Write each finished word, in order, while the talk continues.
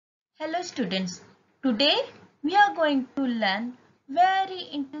Hello students, today we are going to learn very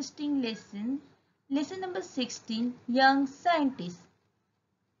interesting lesson number 16, Young Scientist.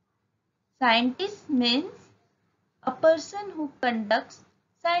 Scientist means a person who conducts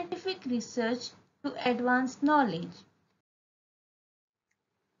scientific research to advance knowledge.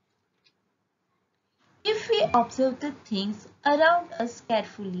 If we observe the things around us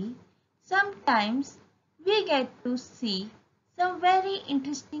carefully, sometimes we get to see some very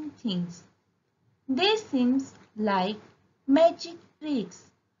interesting things. They seem like magic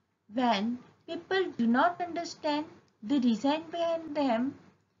tricks. When people do not understand the reason behind them,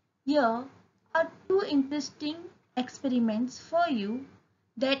 here are two interesting experiments for you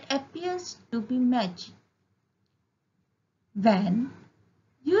that appears to be magic. When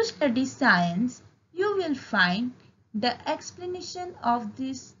you study science, you will find the explanation of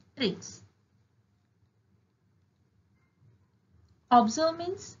these tricks. Observe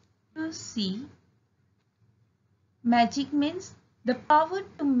means to see. Magic means the power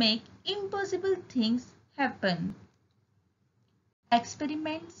to make impossible things happen.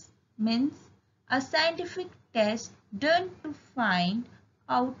 Experiments means a scientific test done to find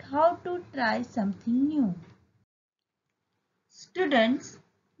out how to try something new. Students,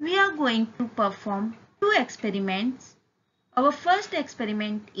 we are going to perform two experiments. Our first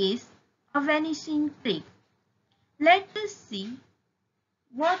experiment is a vanishing trick. Let us see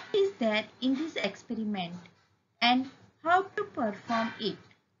what is there in this experiment and how to perform it.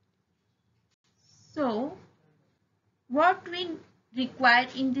 So, what we require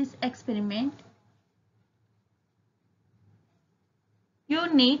in this experiment?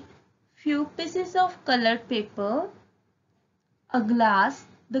 You need few pieces of colored paper, a glass.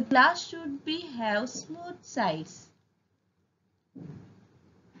 The glass should have smooth sides,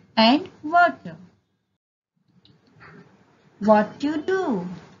 and water. What you do?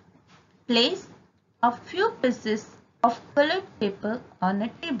 Place a few pieces of colored paper on a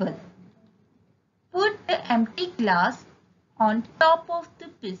table. Put the empty glass on top of the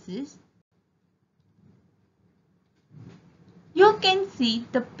pieces. You can see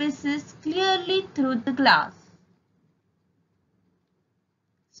the pieces clearly through the glass.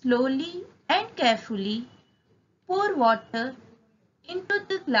 Slowly and carefully pour water into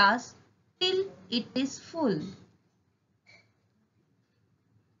the glass till it is full.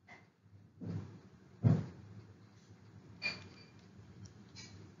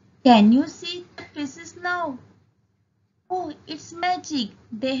 Can you see the pieces now? Oh, it's magic.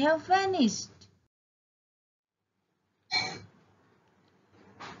 They have vanished.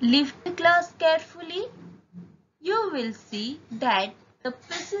 Lift the glass carefully. You will see that the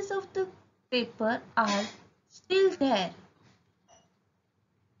pieces of the paper are still there.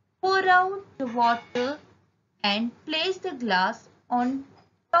 Pour out the water and place the glass on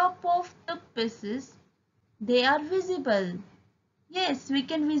top of the pieces. They are visible. Yes, we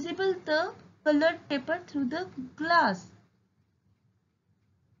can visible the colored paper through the glass.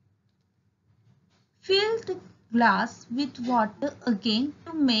 Fill the glass with water again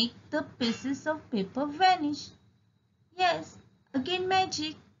to make the pieces of paper vanish. Yes, again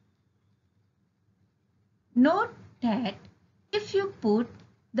magic. Note that if you put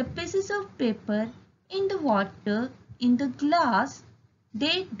the pieces of paper in the water in the glass,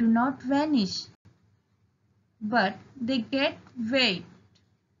 they do not vanish, but they get wet.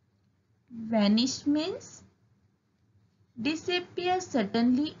 Vanish means disappear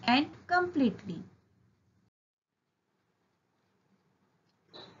suddenly and completely.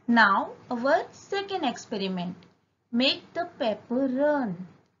 Now our second experiment. Make the paper run.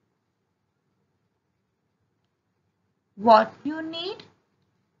 What you need?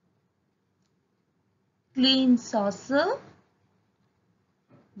 Clean saucer,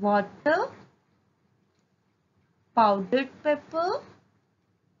 water, powdered pepper,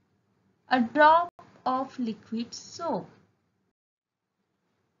 a drop of liquid soap.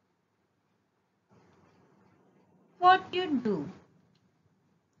 What you do?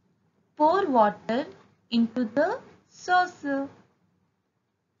 Pour water into the saucer.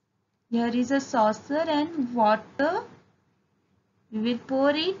 Here is a saucer and water. We will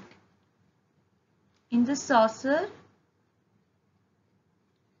pour it in the saucer.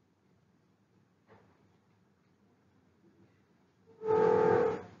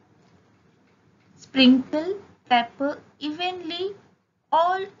 Sprinkle pepper evenly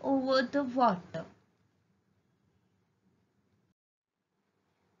all over the water.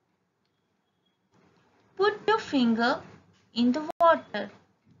 Put your finger in the water.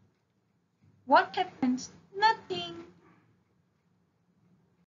 What happens? Nothing.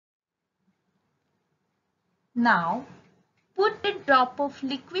 Now Put a drop of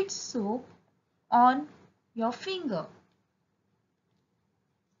liquid soap on your finger.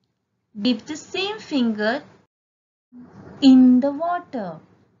 Dip the same finger in the water.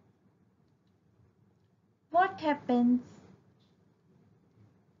 What happens?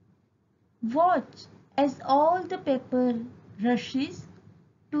 Watch as all the paper rushes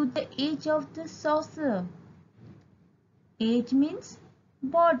to the edge of the saucer. Edge means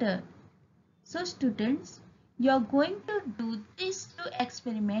border. So students, you are going to do this to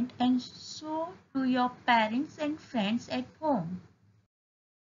experiment and show to your parents and friends at home.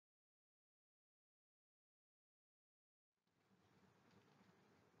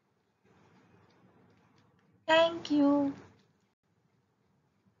 Thank you.